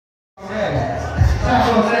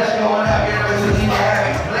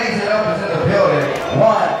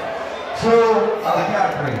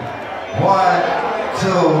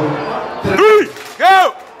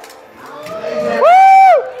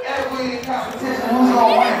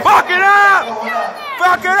Fuck it up!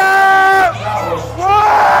 Fuck it up!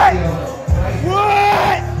 What?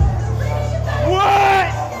 What? What?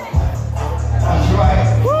 That's right.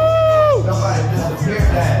 Woo! Somebody disappeared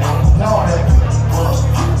that. Knowing it.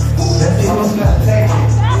 Let's see who's gonna take it.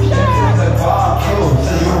 This is a bomb too,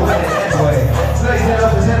 so you win it anyway. Place it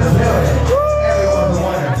up is in the building. Everyone's a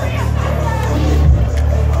winner.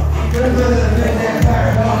 Good to the big damn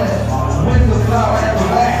fire bonus. Win the flower and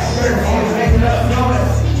relax. Certain things make it up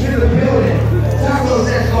bonus. In the building. Tacos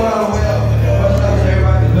that's going on the well. What's up with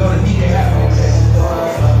everybody? Know the DJ happy with it.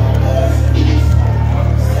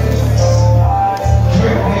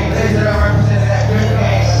 Drip King, ladies and gentlemen, representing that Drip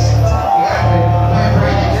King. You got the Land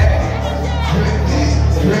Breaker jacket. Drip King,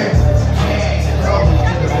 Drip King, Trophy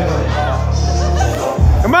in the building.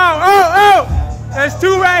 Come on, oh! There's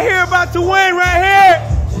two right here about to win right here.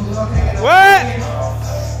 What?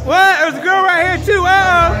 What? There's a girl right here too.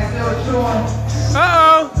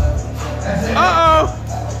 Uh-oh. Oh!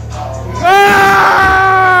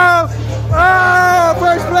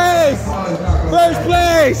 First place! First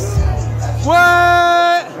place!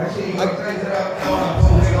 What?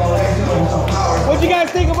 What you guys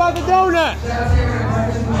think about the donut?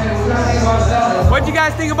 What you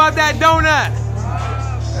guys think about that donut?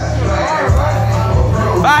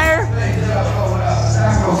 Fire?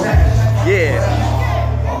 Yeah.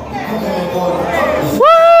 Woo!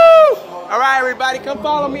 Alright, everybody, come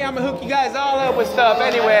follow me. I'm gonna hook you guys all up with stuff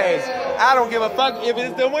anyways. I don't give a fuck if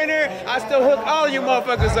it's the winner. I still hook all you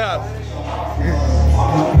motherfuckers up.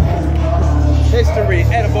 History,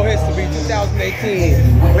 edible history,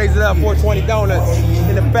 2018. Raise it up, 420 donuts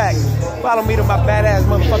in the back. Follow me to my badass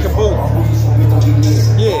motherfucking booth.